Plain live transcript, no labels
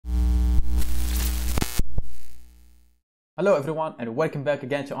Hello everyone and welcome back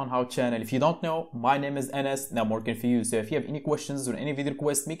again to On How channel. If you don't know, my name is Enes and I'm working for you. So if you have any questions or any video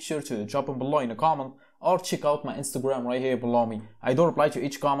requests, make sure to drop them below in a comment or check out my Instagram right here below me. I do reply to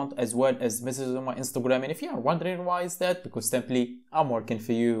each comment as well as messages on my Instagram, and if you are wondering why is that, because simply I'm working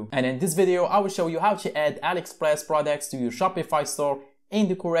for you. And in this video I will show you how to add AliExpress products to your Shopify store in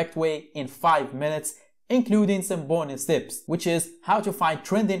the correct way in 5 minutes, including some bonus tips, which is how to find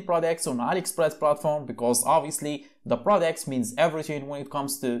trending products on AliExpress platform, because obviously the products means everything when it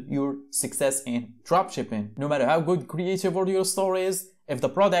comes to your success in dropshipping. No matter how good creative or your store is, if the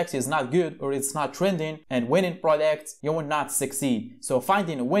product is not good or it's not trending and winning products, you will not succeed. So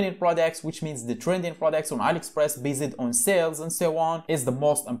finding winning products, which means the trending products on AliExpress based on sales and so on, is the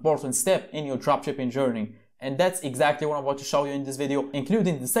most important step in your dropshipping journey. And that's exactly what I'm about to show you in this video,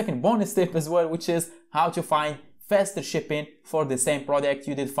 including the second bonus tip as well, which is how to find faster shipping for the same product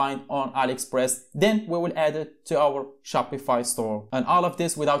you did find on AliExpress. Then we will add it to our Shopify store. And all of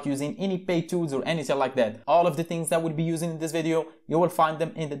this without using any paid tools or anything like that. All of the things that we'll be using in this video, you will find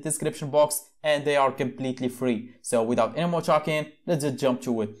them in the description box and they are completely free. So without any more talking, let's just jump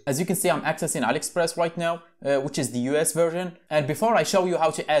to it. As you can see, I'm accessing AliExpress right now, which is the US version. And before I show you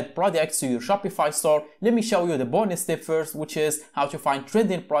how to add products to your Shopify store, let me show you the bonus tip first, which is how to find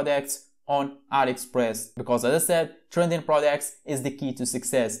trending products on AliExpress, because as I said, trending products is the key to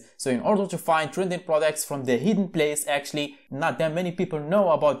success. So in order to find trending products from the hidden place, actually not that many people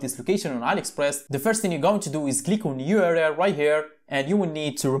know about this location on AliExpress, the first thing you're going to do is click on URL right here, and you will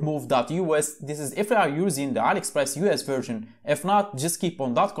need to remove .us. This is if you are using the AliExpress US version. If not, just keep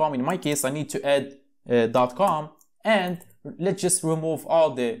on .com. In my case, I need to add .com, and let's just remove all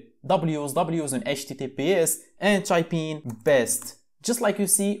the W's and HTTPS and type in best, just like you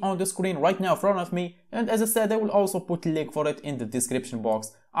see on the screen right now in front of me. And as I said, I will also put a link for it in the description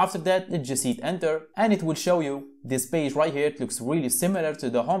box. After that, let's just hit enter and it will show you this page right here. It looks really similar to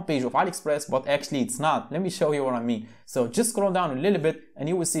the home page of AliExpress, but actually it's not. Let me show you what I mean. So just scroll down a little bit and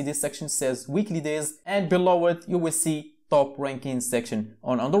you will see this section says weekly days, and below it you will see top ranking section.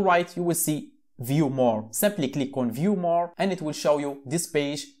 On the right you will see view more. Simply click on view more and it will show you this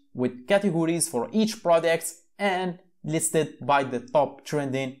page with categories for each product and listed by the top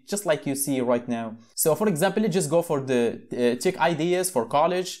trending, just like you see right now. So for example, let's just go for the tech ideas for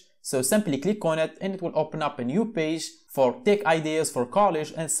college. So simply click on it and it will open up a new page for tech ideas for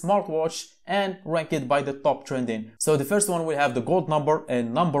college and smartwatch, and rank it by the top trending. So the first one will have the gold number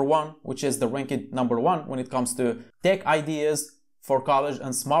and number 1, which is the ranked number 1 when it comes to tech ideas for college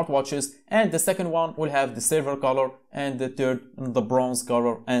and smartwatches, and the second one will have the silver color, and the third the bronze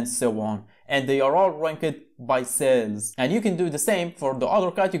color, and so on. And they are all ranked by sales. And you can do the same for the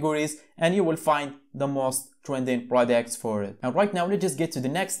other categories and you will find the most trending products for it. And right now let's just get to the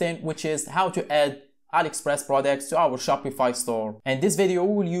next thing, which is how to add AliExpress products to our Shopify store. And this video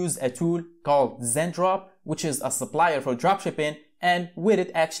we will use a tool called Zendrop, which is a supplier for dropshipping, and with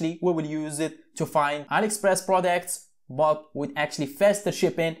it actually we will use it to find AliExpress products, but with actually faster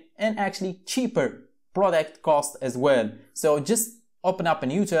shipping and actually cheaper product cost as well. So just open up a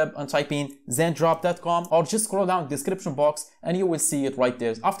new tab and type in zendrop.com, or just scroll down the description box and you will see it right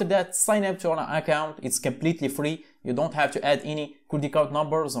there. After that, sign up to an account. It's completely free. You don't have to add any credit card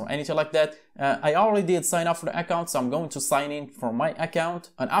numbers or anything like that. I already did sign up for the account, so I'm going to sign in from my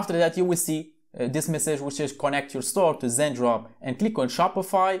account. And after that, you will see this message, which is connect your store to Zendrop, and click on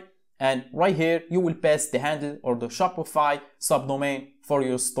Shopify. And right here, you will paste the handle or the Shopify subdomain for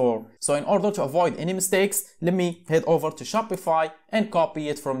your store. So in order to avoid any mistakes, let me head over to Shopify and copy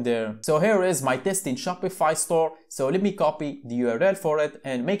it from there. So here is my testing Shopify store. So let me copy the URL for it,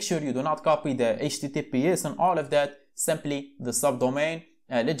 and make sure you do not copy the HTTPS and all of that, simply the subdomain.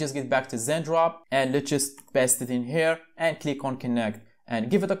 And let's just get back to Zendrop and let's just paste it in here and click on connect. And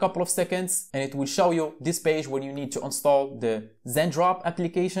give it a couple of seconds and it will show you this page where you need to install the Zendrop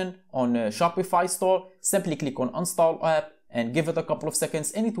application on Shopify store. Simply click on install app and give it a couple of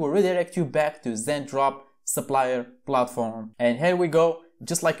seconds and it will redirect you back to Zendrop supplier platform. And here we go.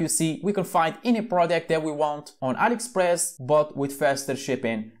 Just like you see, we can find any product that we want on AliExpress, but with faster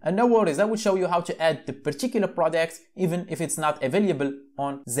shipping. And no worries, I will show you how to add the particular product even if it's not available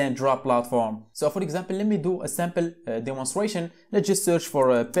on Zendrop platform. So for example, let me do a sample demonstration. Let's just search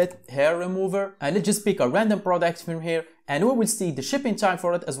for a pet hair remover and let's just pick a random product from here, and we will see the shipping time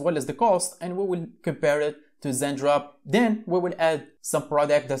for it as well as the cost, and we will compare it to Zendrop. Then we will add some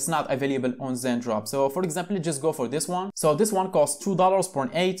product that's not available on Zendrop. So for example, let's just go for this one. So this one costs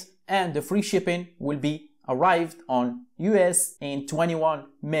 $2.8 and the free shipping will be arrived on US in 21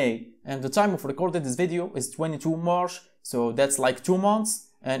 May. And the time of recording this video is 22 March. So that's like 2 months.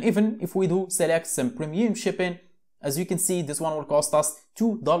 And even if we do select some premium shipping, As you can see, this one will cost us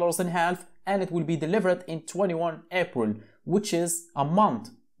 $2.50 and it will be delivered in 21 April, which is a month.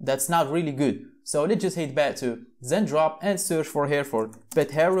 That's not really good. So let's just head back to Zendrop and search for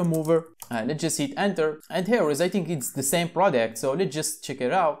pet hair remover. Let's just hit enter, and here is, I think it's the same product, so let's just check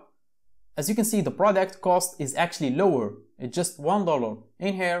it out. As you can see, the product cost is actually lower. It's just $1.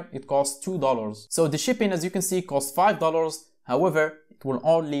 In here it costs $2. So the shipping, as you can see, costs $5. However, it will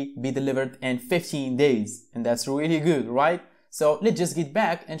only be delivered in 15 days, and that's really good, right? So let's just get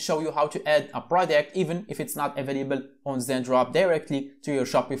back and show you how to add a product even if it's not available on Zendrop directly to your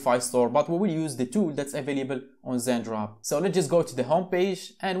Shopify store, but we will use the tool that's available on Zendrop. So let's just go to the home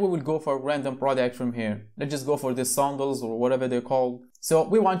page and we will go for a random product from here. Let's just go for the sandals or whatever they're called. So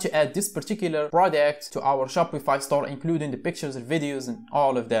we want to add this particular product to our Shopify store, including the pictures and videos and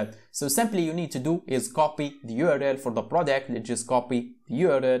all of that. So simply you need to do is copy the URL for the product. Let's just copy the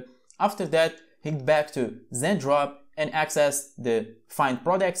URL. After that, head back to Zendrop and access the find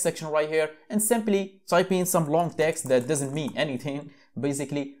product section right here and simply type in some long text that doesn't mean anything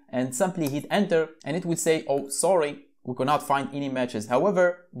basically, and simply hit enter, and it will say, oh sorry, we cannot find any matches.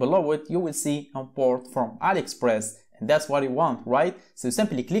 However, below it you will see import from AliExpress, and that's what you want, right? So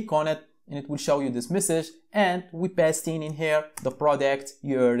simply click on it and it will show you this message, and we paste in here the product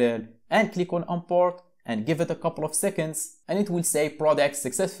URL and click on import and give it a couple of seconds, and it will say product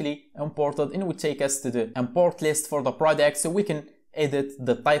successfully imported, and it will take us to the import list for the product, so we can edit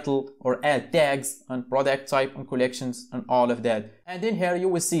the title or add tags and product type and collections and all of that. And in here you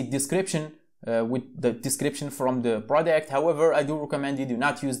will see description with the description from the product. However, I do recommend you do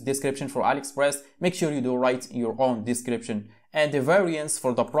not use description for AliExpress. Make sure you do write your own description. And the variants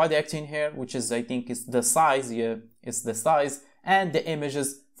for the product in here, which is, I think, is the size. Yeah, it's the size, and the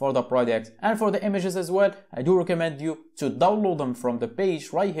images for the product. And for the images as well, I do recommend you to download them from the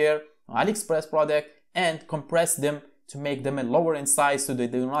page right here, AliExpress product, and compress them to make them lower in size so they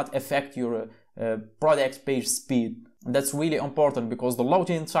do not affect your product page speed. And that's really important because the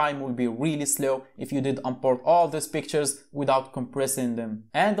loading time will be really slow if you did import all these pictures without compressing them.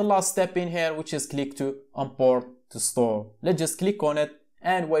 And the last step in here, which is click to import to store. Let's just click on it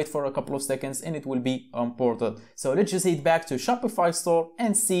and wait for a couple of seconds and it will be imported. So let's just head back to Shopify store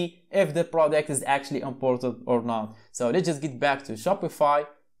and see if the product is actually imported or not. So let's just get back to Shopify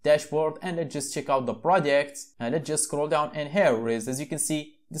dashboard and let's just check out the product, and let's just scroll down, and here it is. As you can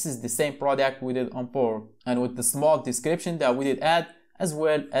see, this is the same product we did import, and with the small description that we did add, as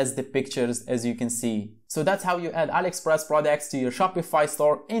well as the pictures, as you can see. So that's how you add AliExpress products to your Shopify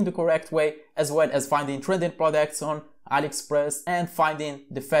store in the correct way, as well as finding trending products on AliExpress and finding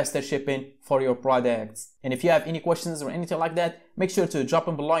the faster shipping for your products. And if you have any questions or anything like that, make sure to drop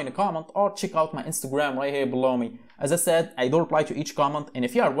them below in a comment or check out my Instagram right here below me. As I said, I do reply to each comment, and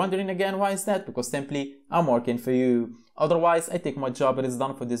if you are wondering again why is that, because simply I'm working for you. Otherwise, I think my job is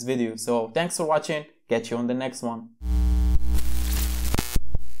done for this video. So thanks for watching, catch you on the next one.